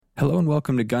Hello and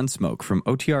welcome to Gunsmoke from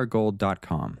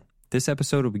OTRGold.com. This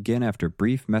episode will begin after a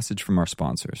brief message from our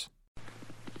sponsors.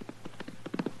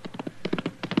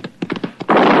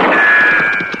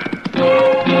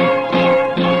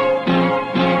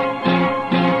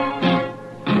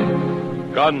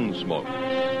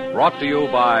 Gunsmoke, brought to you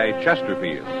by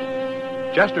Chesterfield.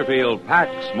 Chesterfield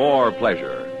packs more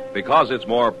pleasure because it's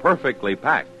more perfectly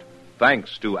packed,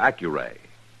 thanks to Accuray.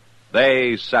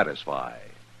 They satisfy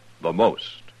the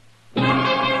most.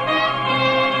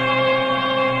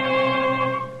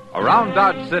 Around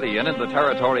Dodge City and in the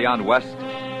territory on West,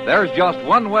 there's just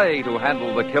one way to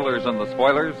handle the killers and the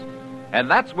spoilers,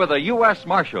 and that's with a U.S.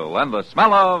 Marshal and the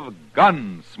smell of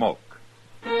gun smoke.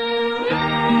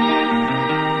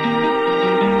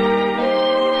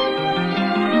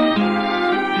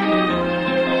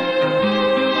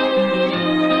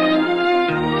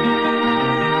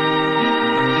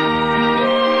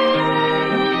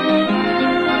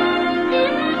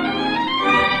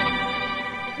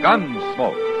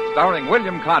 Gunsmoke, starring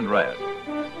William Conrad,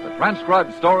 the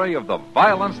transcribed story of the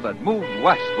violence that moved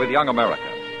west with young America,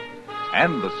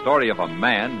 and the story of a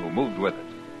man who moved with it.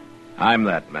 I'm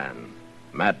that man,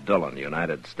 Matt Dillon,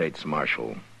 United States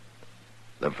Marshal.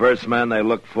 The first man they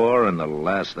look for and the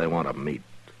last they want to meet.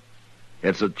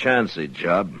 It's a chancy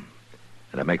job,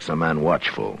 and it makes a man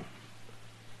watchful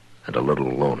and a little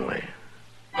lonely.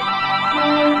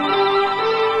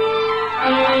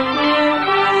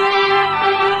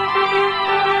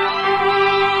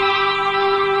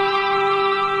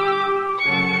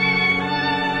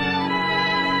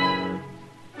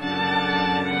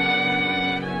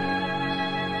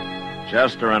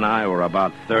 Chester and I were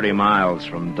about 30 miles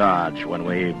from Dodge when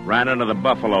we ran into the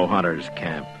buffalo hunters'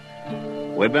 camp.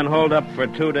 We'd been holed up for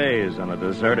 2 days in a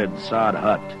deserted sod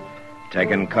hut,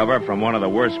 taking cover from one of the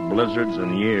worst blizzards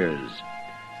in years.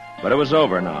 But it was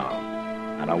over now,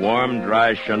 and a warm,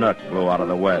 dry Chinook blew out of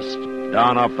the west,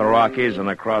 down off the Rockies and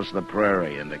across the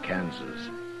prairie into Kansas.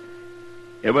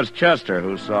 It was Chester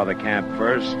who saw the camp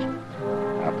first,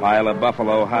 a pile of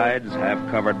buffalo hides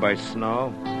half covered by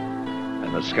snow,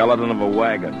 and the skeleton of a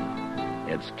wagon,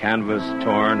 its canvas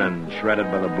torn and shredded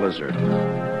by the blizzard.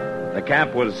 The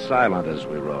camp was silent as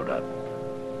we rode up.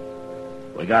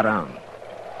 We got on.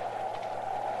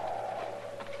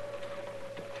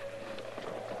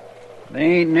 There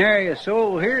ain't nary a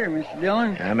soul here, Mr.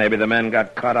 Dillon. Yeah, maybe the men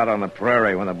got caught out on the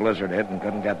prairie when the blizzard hit and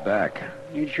couldn't get back.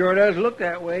 It sure does look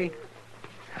that way.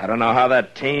 I don't know how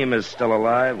that team is still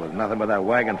alive with nothing but that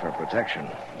wagon for protection.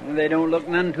 They don't look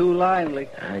none too lively.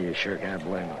 You sure can't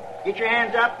blame them. Get your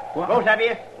hands up, both of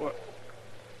you.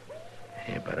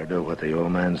 You better do what the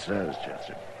old man says,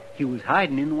 Chester. He was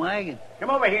hiding in the wagon. Come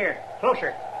over here,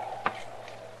 closer.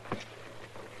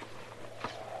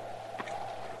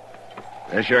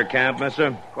 This your camp, mister?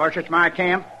 Of course, it's my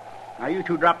camp. Now, you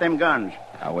two drop them guns.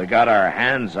 Now, we got our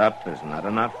hands up. Isn't that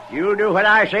enough? You do what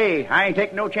I say. I ain't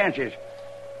taking no chances.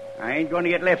 I ain't going to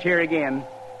get left here again.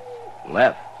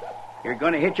 Left? You're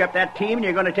going to hitch up that team, and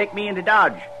you're going to take me into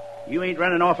Dodge. You ain't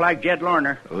running off like Jed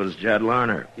Lorner. Who's Jed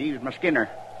Lorner? He's my skinner.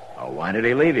 Oh, why did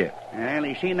he leave you? Well,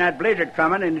 he seen that blizzard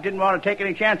coming, and he didn't want to take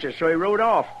any chances, so he rode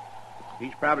off.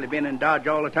 He's probably been in Dodge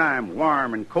all the time,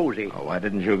 warm and cozy. Oh, why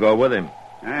didn't you go with him?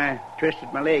 I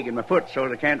twisted my leg and my foot so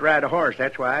I can't ride a horse,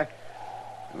 that's why.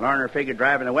 Lorner figured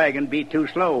driving a wagon be too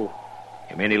slow.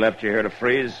 You mean he left you here to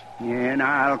freeze? Yeah, and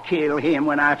I'll kill him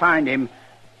when I find him.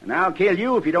 And I'll kill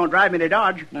you if you don't drive me to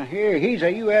Dodge. Now, here, he's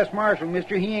a U.S. Marshal,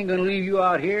 mister. He ain't going to leave you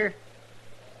out here.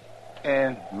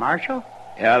 Marshal?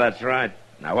 Yeah, that's right.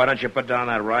 Now, why don't you put down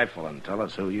that rifle and tell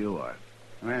us who you are?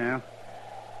 Well,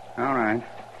 all right.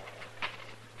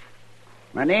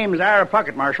 My name's Ira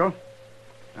Puckett, Marshal.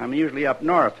 I'm usually up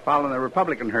north following the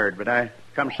Republican herd, but I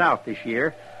come south this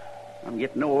year. I'm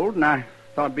getting old, and I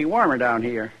thought it'd be warmer down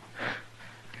here.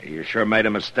 You sure made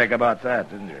a mistake about that,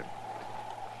 didn't you?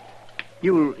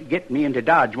 You'll get me into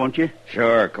Dodge, won't you?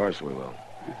 Sure, of course we will.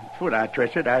 Foot I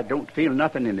twisted. I don't feel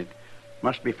nothing in it.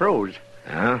 Must be froze.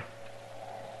 Huh?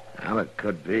 Well, it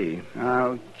could be.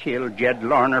 I'll kill Jed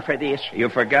Lorner for this. You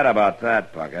forget about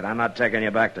that, Puckett. I'm not taking you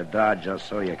back to Dodge just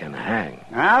so you can hang.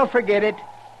 I'll forget it.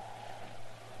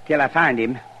 Till I find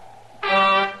him.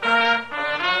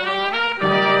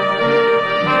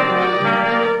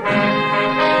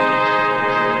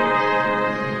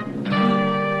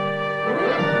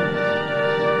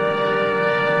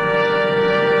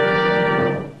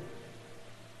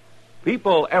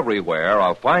 People everywhere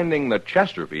are finding that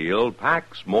Chesterfield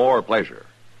packs more pleasure.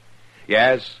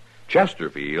 Yes,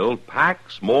 Chesterfield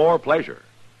packs more pleasure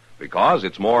because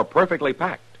it's more perfectly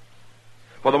packed.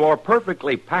 For the more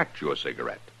perfectly packed your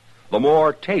cigarette, the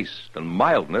more taste and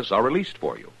mildness are released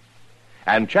for you.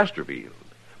 And Chesterfield,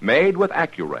 made with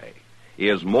Accuray,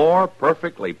 is more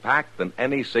perfectly packed than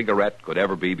any cigarette could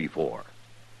ever be before.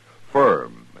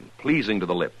 Firm and pleasing to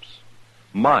the lips,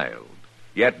 mild,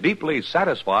 yet deeply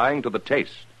satisfying to the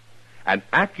taste. And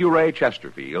Accuray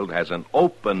Chesterfield has an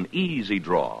open, easy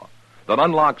draw that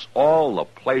unlocks all the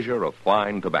pleasure of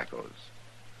fine tobaccos.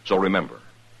 So remember,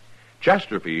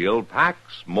 Chesterfield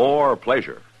packs more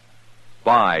pleasure.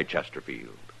 Buy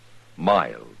Chesterfield.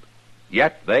 Mild,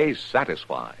 yet they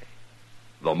satisfy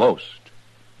the most.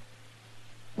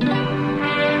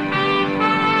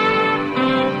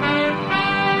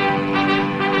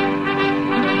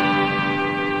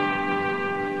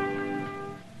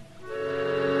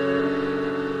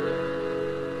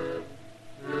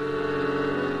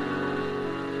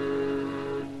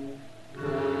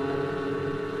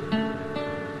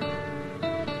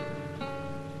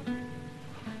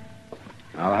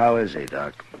 Well, how is he,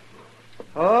 Doc?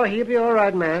 Oh, he'll be all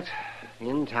right, Matt.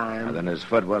 In time. Well, then his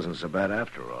foot wasn't so bad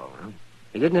after all, huh?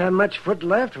 He didn't have much foot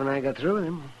left when I got through with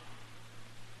him.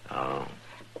 Oh.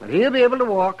 But he'll be able to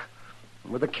walk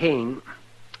with a cane.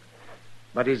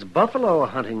 But his buffalo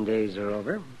hunting days are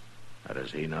over. How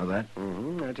does he know that?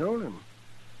 I told him.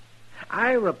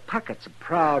 Ira Puckett's a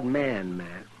proud man,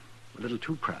 Matt. A little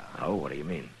too proud. Oh, what do you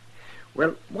mean?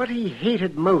 Well, what he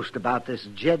hated most about this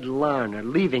Jed Larner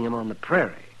leaving him on the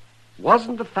prairie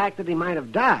wasn't the fact that he might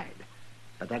have died,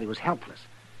 but that he was helpless.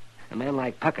 A man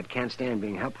like Puckett can't stand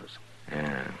being helpless.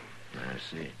 Yeah, I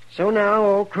see. So now,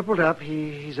 all crippled up,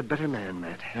 he's a better man,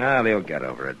 Matt. Well, he'll get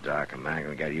over it, Doc. A man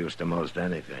can get used to most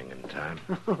anything in time.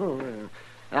 Well,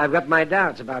 I've got my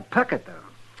doubts about Puckett, though.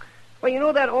 Well, you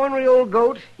know that ornery old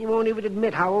goat? He won't even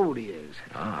admit how old he is.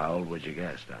 Oh, how old would you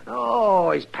guess, Doc?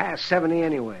 Oh, he's past 70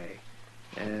 anyway.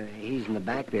 He's in the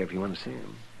back there if you want to see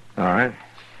him. All right.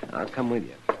 I'll come with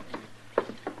you.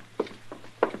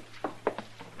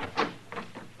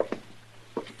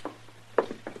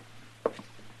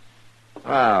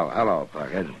 Well, hello,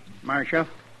 Puckett. Marshal,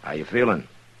 How you feeling?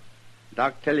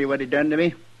 Doc tell you what he done to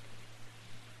me?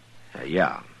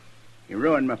 Yeah. He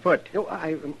ruined my foot.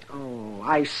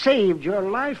 I saved your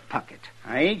life, Puckett.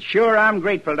 I ain't sure I'm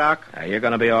grateful, Doc. You're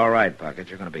going to be all right, Puckett.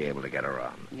 You're going to be able to get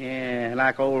around. Yeah,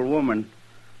 like old woman.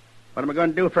 What am I going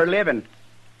to do for a living?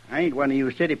 I ain't one of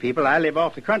you city people. I live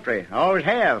off the country. I always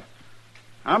have.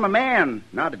 I'm a man,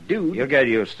 not a dude. You'll get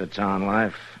used to town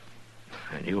life.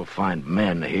 And you'll find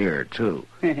men here, too.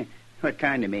 What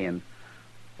kind of men?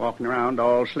 Walking around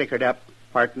all slickered up,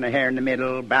 parting the hair in the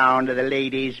middle, bound to the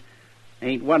ladies.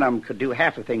 Ain't one of 'em could do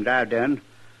half the things I've done.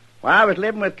 Well, I was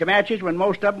living with Comanches when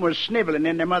most of 'em was sniveling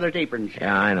in their mother's aprons.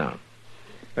 Yeah, I know.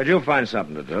 But you'll find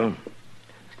something to do.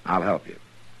 I'll help you.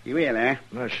 You will, eh?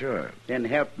 Well, sure. Then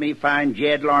help me find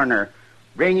Jed Larner.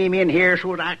 Bring him in here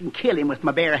so that I can kill him with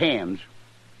my bare hands.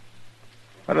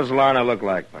 What does Larner look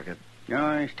like, Puckett?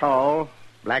 He's tall,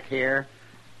 black hair,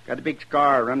 got a big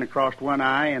scar running across one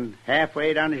eye and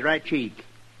halfway down his right cheek.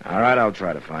 All right, I'll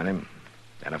try to find him.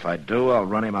 And if I do, I'll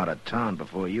run him out of town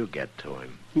before you get to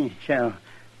him. So,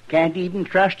 can't even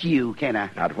trust you, can I?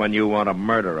 Not when you want to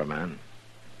murder a man.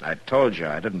 I told you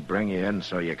I didn't bring you in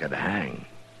so you could hang.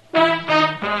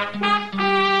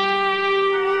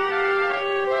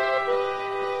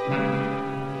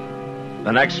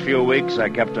 The next few weeks, I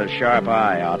kept a sharp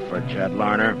eye out for Jed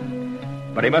Larner,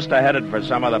 but he must have headed for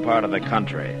some other part of the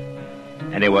country.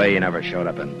 Anyway, he never showed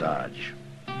up in Dodge.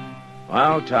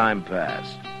 Well, time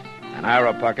passed, and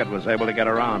Ira Puckett was able to get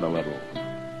around a little.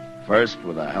 First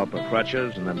with the help of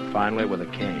crutches, and then finally with a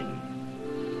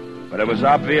cane. But it was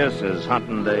obvious his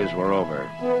hunting days were over,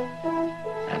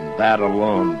 and that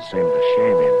alone seemed to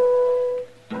shame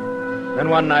him. Then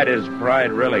one night his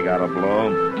pride really got a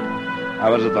blow. I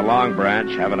was at the Long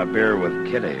Branch having a beer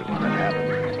with Kitty when it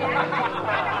happened.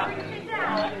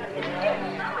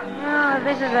 Oh,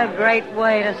 this is a great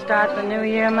way to start the new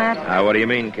year, Matt. What do you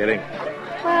mean, Kitty?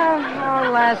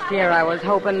 Well, last year I was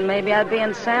hoping maybe I'd be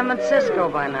in San Francisco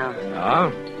by now.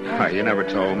 Oh? You never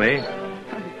told me.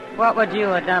 What would you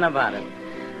have done about it?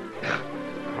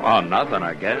 Oh, nothing,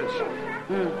 I guess.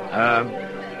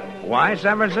 Why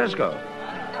San Francisco?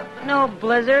 No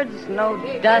blizzards, no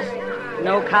dust,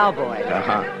 no cowboys.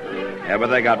 Yeah, but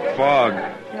they got fog.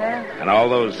 Yeah? And all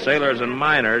those sailors and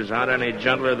miners aren't any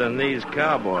gentler than these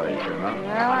cowboys, you know.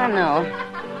 Well, I know.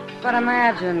 But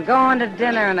imagine going to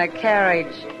dinner in a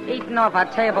carriage, eating off a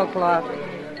tablecloth,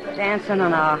 dancing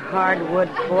on a hardwood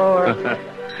floor.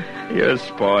 You're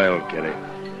spoiled, Kitty.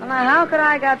 Well, now, how could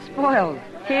I got spoiled?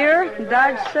 Here, in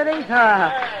Dodge City?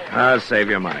 Save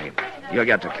your money. You'll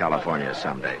get to California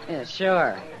someday. Yeah,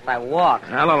 sure. If I walk.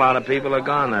 Well, a lot of people are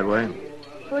gone that way.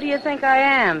 Who do you think I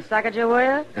am,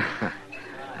 Sacagawea?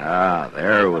 Ah,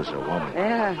 there was a woman.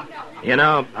 Yeah. You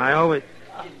know, I always...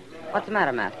 What's the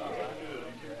matter, Matt?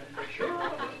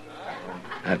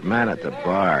 That man at the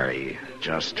bar, he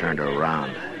just turned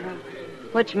around.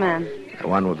 Which man? The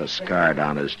one with the scar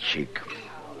down his cheek.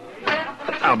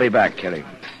 I'll be back, Kitty.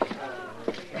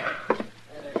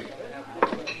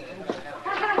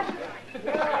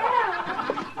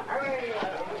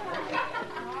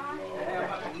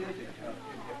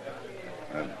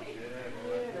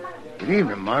 Good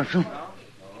evening, Marshal.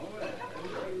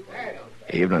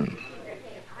 Evening.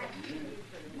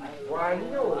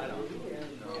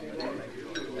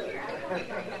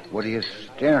 What are you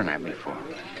staring at me for?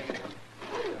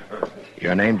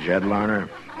 Your name, Jed Larner?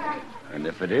 And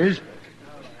if it is?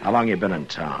 How long you been in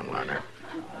town, Larner?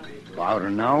 About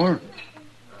an hour.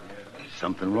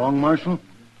 Something wrong, Marshal?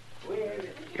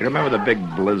 You remember the big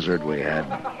blizzard we had?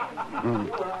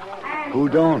 Who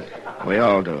don't? We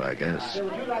all do, I guess.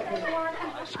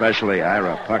 Especially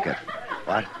Ira Puckett.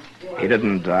 What? He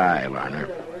didn't die, Larner.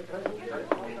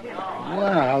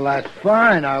 Well, that's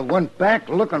fine. I went back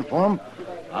looking for him.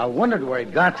 I wondered where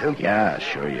he'd got to. Yeah,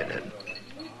 sure you did.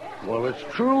 Well, it's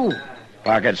true.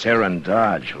 Puckett's here in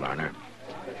Dodge, Larner.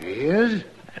 He is?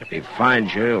 If he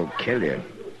finds you, he'll kill you.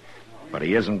 But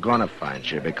he isn't going to find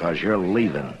you because you're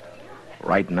leaving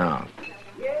right now.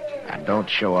 And don't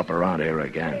show up around here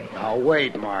again. Now,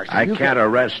 wait, Marshal. I can't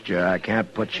arrest you. I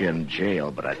can't put you in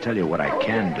jail. But I tell you what I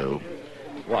can do.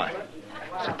 What?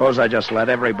 Suppose I just let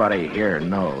everybody here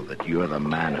know that you're the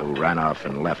man who ran off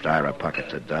and left Ira Puckett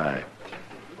to die.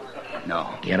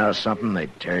 No. You know something?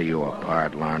 They'd tear you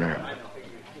apart, Larner.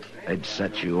 They'd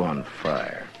set you on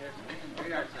fire.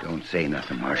 Don't say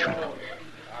nothing, Marshal.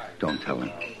 Don't tell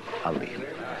him. I'll leave.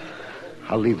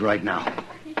 I'll leave right now.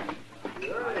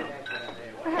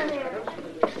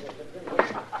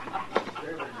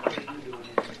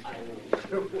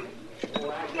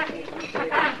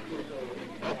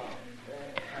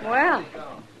 Well,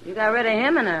 you got rid of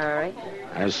him in a hurry.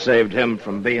 I saved him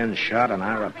from being shot and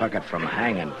Ira Puckett from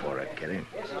hanging for it, Kitty.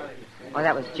 Oh,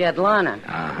 that was Jed Larner.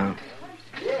 Uh-huh.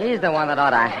 He's the one that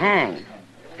ought to hang.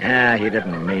 Yeah, he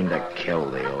didn't mean to kill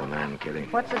the old man, Kitty.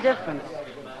 What's the difference?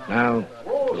 Well,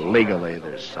 legally,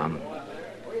 there's some.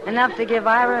 Enough to give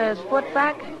Ira his foot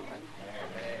back?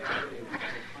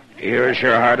 You're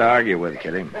sure hard to argue with,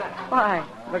 Kitty. Why?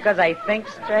 Because I think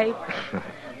straight?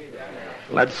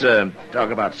 Let's talk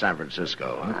about San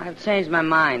Francisco, huh? I've changed my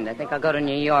mind. I think I'll go to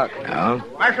New York. No?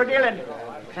 Marshal Dillon.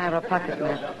 It's Ira Puckett,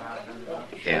 man.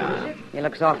 Yeah. He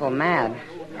looks awful mad.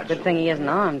 Good thing he isn't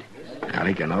armed. Well,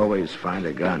 he can always find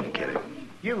a gun, Kitty.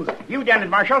 You done it,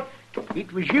 Marshal.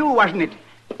 It was you, wasn't it?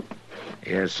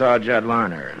 You saw Jed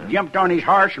Larner, huh? Jumped on his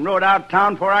horse and rode out of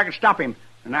town before I could stop him.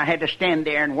 And I had to stand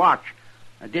there and watch.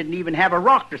 I didn't even have a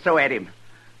rock to throw at him.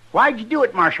 Why'd you do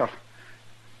it, Marshal?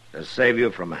 To save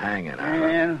you from hanging, Ira.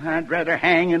 Well, I'd rather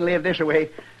hang and live this way.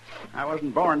 I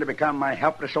wasn't born to become my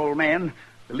helpless old man.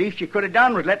 The least you could have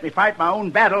done was let me fight my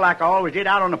own battle like I always did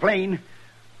out on the plain.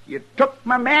 You took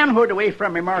my manhood away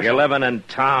from me, Marshal. You're living in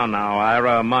town now,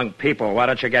 Ira, among people. Why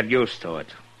don't you get used to it?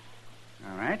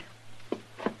 All right.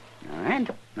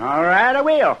 All right, I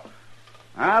will.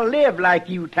 I'll live like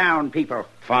you town people.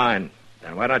 Fine.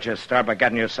 Then why don't you start by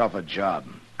getting yourself a job?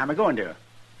 I'm a-going to.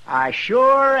 I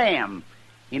sure am.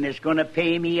 And it's going to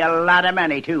pay me a lot of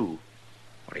money, too.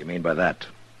 What do you mean by that?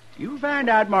 You'll find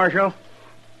out, Marshal.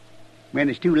 When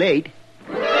it's too late.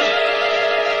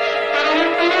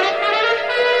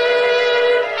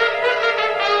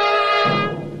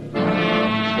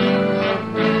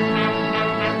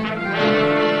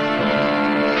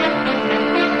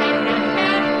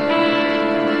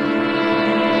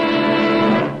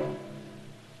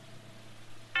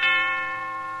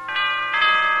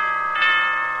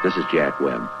 This is Jack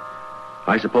Webb.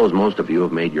 I suppose most of you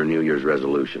have made your New Year's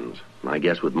resolutions. I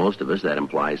guess with most of us, that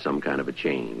implies some kind of a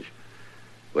change.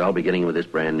 Well, beginning with this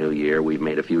brand new year, we've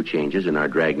made a few changes in our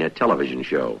Dragnet television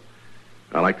show.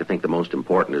 I like to think the most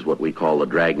important is what we call the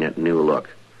Dragnet New Look.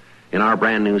 In our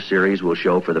brand new series, we'll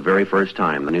show for the very first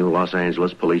time the new Los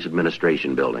Angeles Police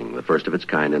Administration Building, the first of its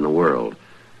kind in the world.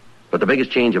 But the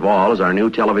biggest change of all is our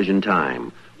new television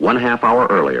time, 1/2 hour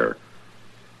earlier.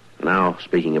 Now,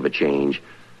 speaking of a change,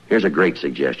 here's a great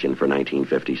suggestion for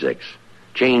 1956.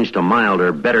 Change to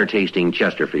milder, better-tasting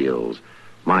Chesterfields.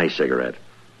 My cigarette.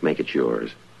 Make it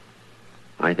yours.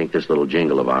 I think this little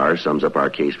jingle of ours sums up our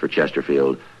case for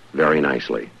Chesterfield very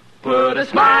nicely. Put a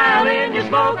smile in your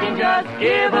smoke and just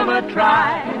give 'em a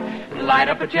try. Light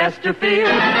up a Chesterfield.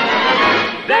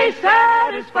 They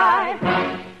satisfy.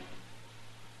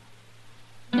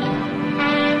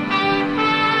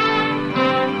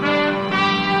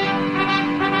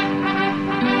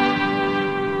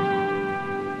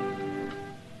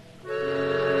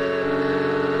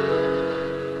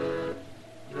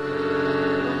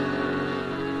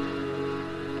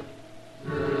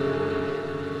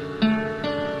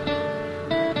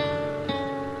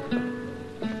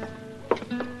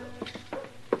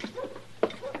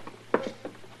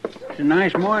 It's a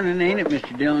nice morning, ain't it,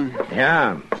 Mr. Dillon?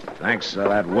 Yeah, thanks to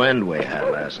that wind we had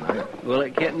last night. Well,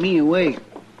 it kept me awake.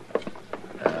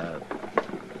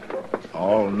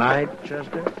 All night,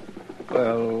 Chester?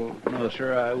 Well, no,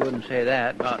 sir, I wouldn't say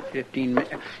that. About 15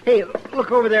 minutes. Hey,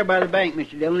 look over there by the bank,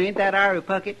 Mr. Dillon. Ain't that Ira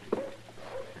Puckett?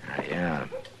 Yeah.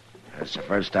 That's the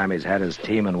first time he's had his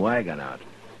team and wagon out.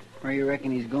 Where you reckon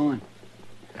he's going?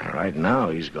 Right now,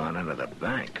 he's gone into the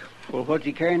bank. Well, what's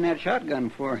he carrying that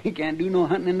shotgun for? He can't do no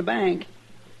hunting in the bank.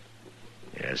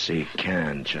 Yes, he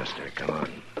can, Chester. Come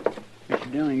on.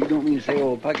 Mr. Dillon, you don't mean to say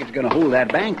old Puckett's going to hold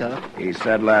that bank up? He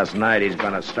said last night he's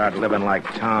going to start living like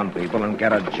town people and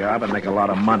get a job and make a lot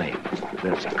of money.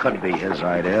 This could be his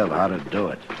idea of how to do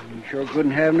it. You sure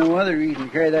couldn't have no other reason to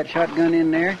carry that shotgun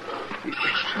in there.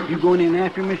 You going in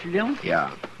after him, Mr. Dillon?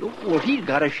 Yeah. Well, he's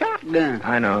got a shotgun.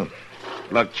 I know.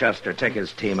 Look, Chester, take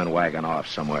his team and wagon off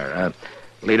somewhere.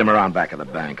 Lead him around back of the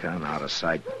bank, huh? Out of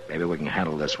sight. Maybe we can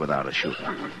handle this without a shooting.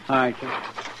 All right, sir.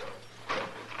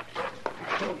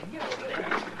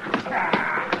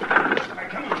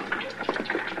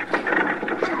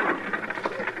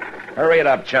 Hurry it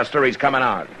up, Chester. He's coming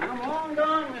out. I'm long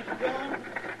gone, Mr. Dillon.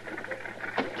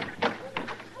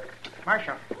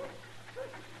 Marshal.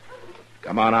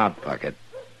 Come on out, Puckett.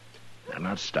 I'm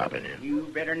not stopping you. You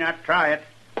better not try it.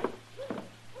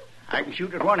 I can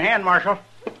shoot with one hand, Marshal.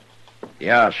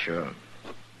 Yeah, sure.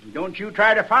 Don't you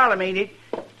try to follow me.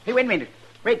 Hey, wait a minute.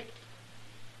 Wait.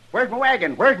 Where's my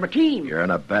wagon? Where's my team? You're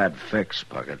in a bad fix,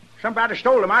 Puckett. Somebody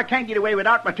stole them. I can't get away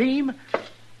without my team.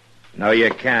 No, you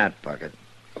can't, Puckett.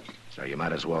 So you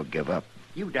might as well give up.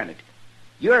 You've done it.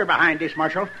 You're behind this,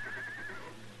 Marshal.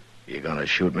 You gonna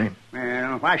shoot me?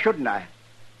 Well, why shouldn't I?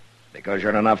 Because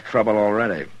you're in enough trouble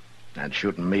already. And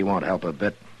shooting me won't help a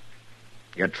bit.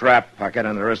 You're trapped, Puckett,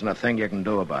 and there isn't a thing you can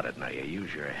do about it. Now, you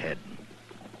use your head.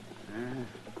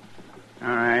 All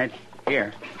right.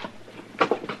 Here.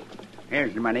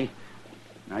 Here's the money.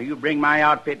 Now, you bring my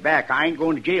outfit back. I ain't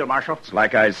going to jail, Marshal. It's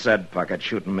like I said, Puckett,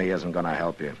 shooting me isn't going to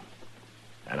help you.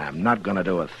 And I'm not going to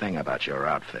do a thing about your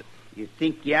outfit. You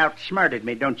think you outsmarted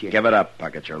me, don't you? Give it up,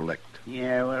 Puckett. You're licked.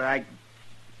 Yeah, well,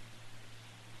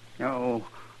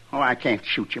 Oh, I can't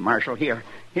shoot you, Marshal. Here,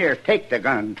 take the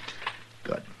gun.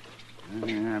 Good.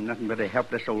 I'm nothing but a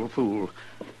helpless old fool.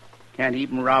 Can't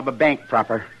even rob a bank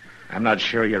proper. I'm not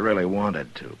sure you really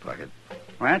wanted to, Puckett.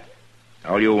 What?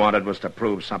 All you wanted was to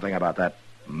prove something about that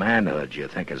manhood you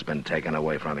think has been taken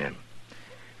away from you.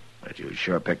 But you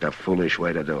sure picked a foolish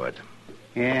way to do it.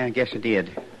 Yeah, I guess I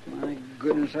did. My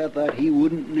goodness, I thought he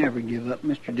wouldn't never give up,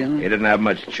 Mr. Dillon. He didn't have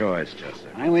much choice, Chester.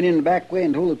 I went in the back way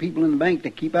and told the people in the bank to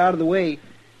keep out of the way.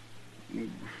 You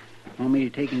want me to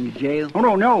take him to jail?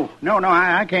 Oh, no,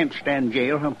 I can't stand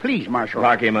jail. Please, Marshal.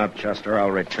 Lock him up, Chester. I'll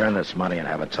return this money and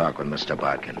have a talk with Mr.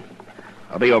 Bodkin.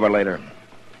 I'll be over later.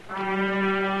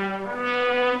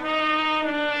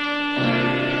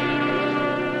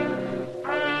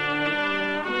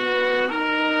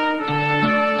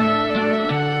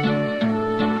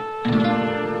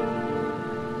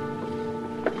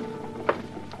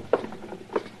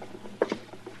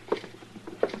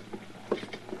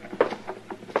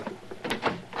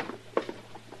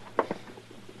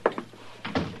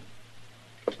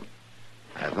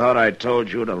 I thought I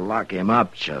told you to lock him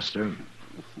up, Chester.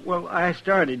 Well, I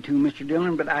started to, Mr.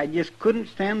 Dillon, but I just couldn't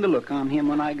stand the look on him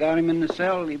when I got him in the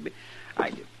cell.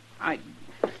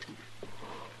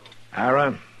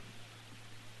 Ira,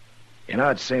 you know,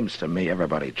 it seems to me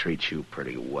everybody treats you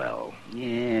pretty well.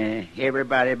 Yeah,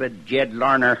 everybody but Jed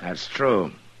Larner. That's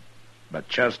true. But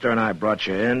Chester and I brought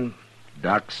you in.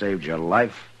 Doc saved your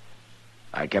life.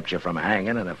 I kept you from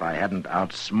hanging, and if I hadn't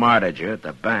outsmarted you at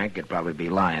the bank, you'd probably be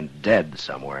lying dead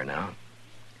somewhere now.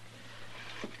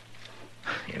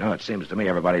 You know, it seems to me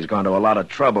everybody's gone to a lot of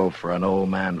trouble for an old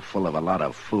man full of a lot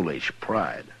of foolish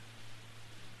pride.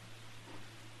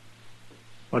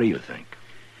 What do you think?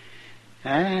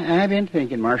 I've been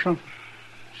thinking, Marshal.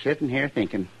 Sitting here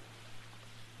thinking.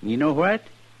 You know what?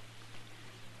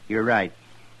 You're right.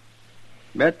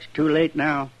 But it's too late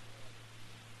now.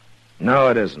 No,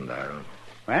 it isn't, Ira.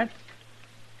 What?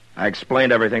 I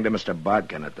explained everything to Mr.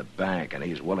 Bodkin at the bank, and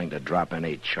he's willing to drop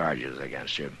any charges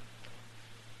against you.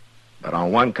 But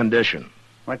on one condition.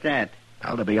 What's that?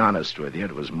 Well, to be honest with you,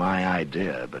 it was my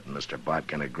idea, but Mr.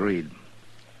 Bodkin agreed.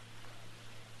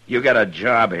 You get a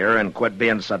job here and quit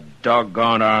being so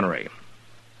doggone ornery.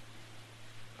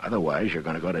 Otherwise, you're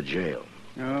going to go to jail.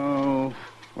 Oh,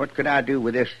 what could I do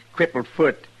with this crippled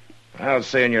foot? Well,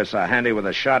 seeing you're so handy with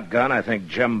a shotgun, I think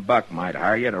Jim Buck might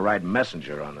hire you to ride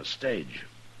messenger on the stage.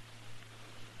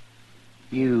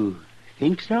 You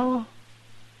think so?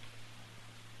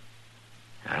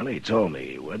 Well, he told me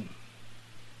he would.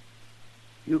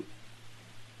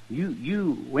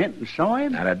 You went and saw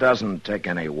him? And it doesn't take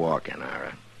any walking,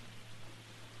 Ira.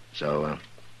 So,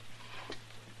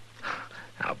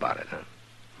 how about it, huh?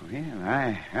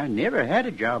 Well, I never had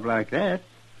a job like that.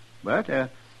 But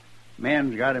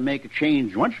man's got to make a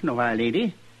change once in a while,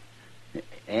 lady.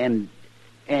 And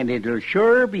it'll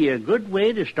sure be a good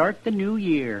way to start the new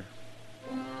year.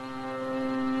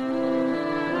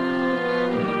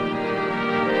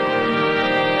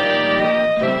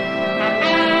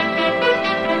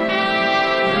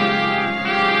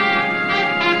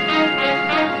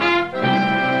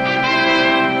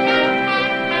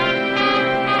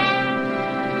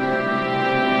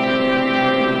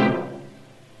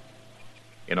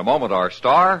 In a moment, our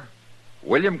star,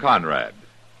 William Conrad.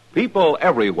 People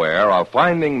everywhere are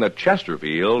finding that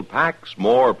Chesterfield packs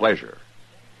more pleasure.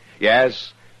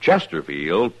 Yes,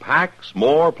 Chesterfield packs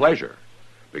more pleasure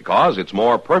because it's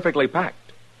more perfectly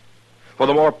packed. For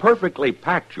the more perfectly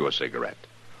packed your cigarette,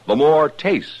 the more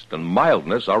taste and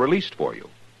mildness are released for you.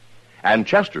 And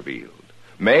Chesterfield,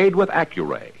 made with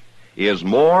Accuray, is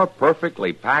more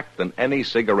perfectly packed than any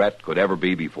cigarette could ever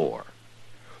be before.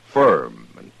 Firm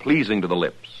and pleasing to the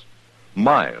lips,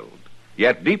 mild,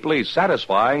 yet deeply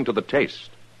satisfying to the taste.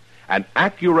 And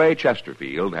Accuray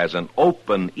Chesterfield has an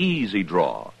open, easy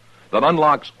draw that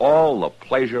unlocks all the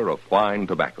pleasure of fine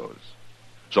tobaccos.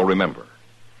 So remember,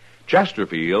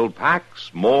 Chesterfield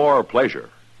packs more pleasure.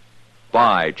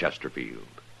 Buy Chesterfield.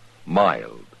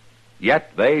 Mild,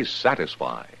 yet they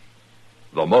satisfy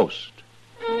the most.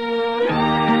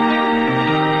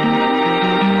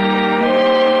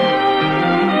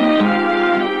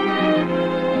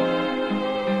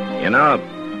 You know,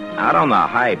 out on the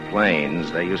high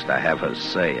plains, they used to have a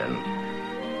saying,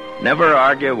 never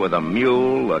argue with a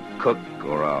mule, a cook,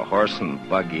 or a horse and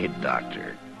buggy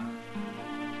doctor.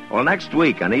 Well, next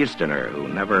week, an Easterner who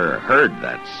never heard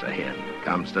that saying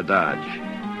comes to Dodge,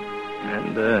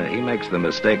 and he makes the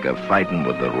mistake of fighting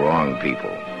with the wrong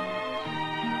people.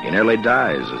 He nearly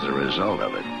dies as a result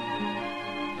of it.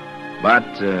 But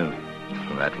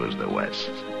that was the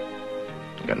West.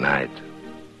 Good night.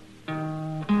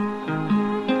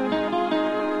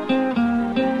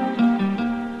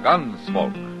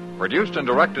 Gunsmoke, produced and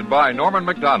directed by Norman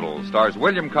Macdonald, stars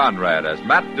William Conrad as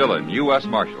Matt Dillon, U.S.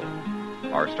 Marshal.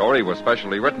 Our story was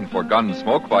specially written for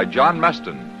Gunsmoke by John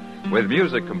Meston, with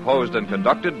music composed and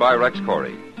conducted by Rex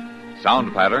Corey.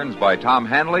 Sound patterns by Tom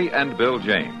Hanley and Bill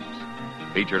James.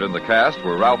 Featured in the cast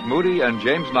were Ralph Moody and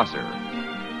James Nusser.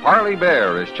 Harley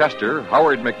Bear is Chester,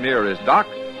 Howard McNear is Doc,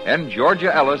 and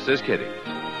Georgia Ellis is Kitty.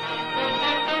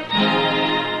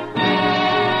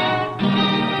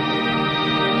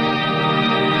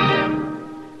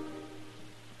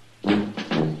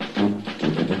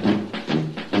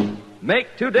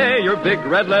 Make today your big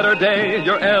red letter day,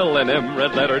 your L&M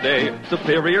red letter day.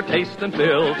 Superior taste and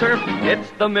filter, it's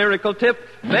the miracle tip.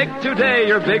 Make today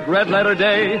your big red letter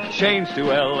day. Change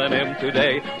to L&M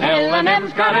today.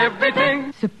 L&M's got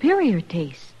everything. Superior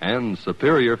taste. And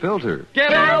superior filter.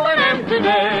 Get L&M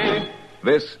today.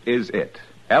 This is it.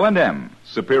 L&M,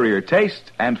 superior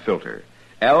taste and filter.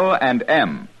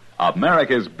 L&M,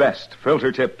 America's best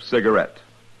filter tip cigarette.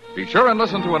 Be sure and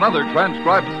listen to another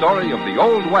transcribed story of the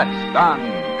Old West on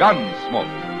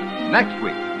Gunsmoke next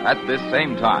week at this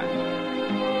same time.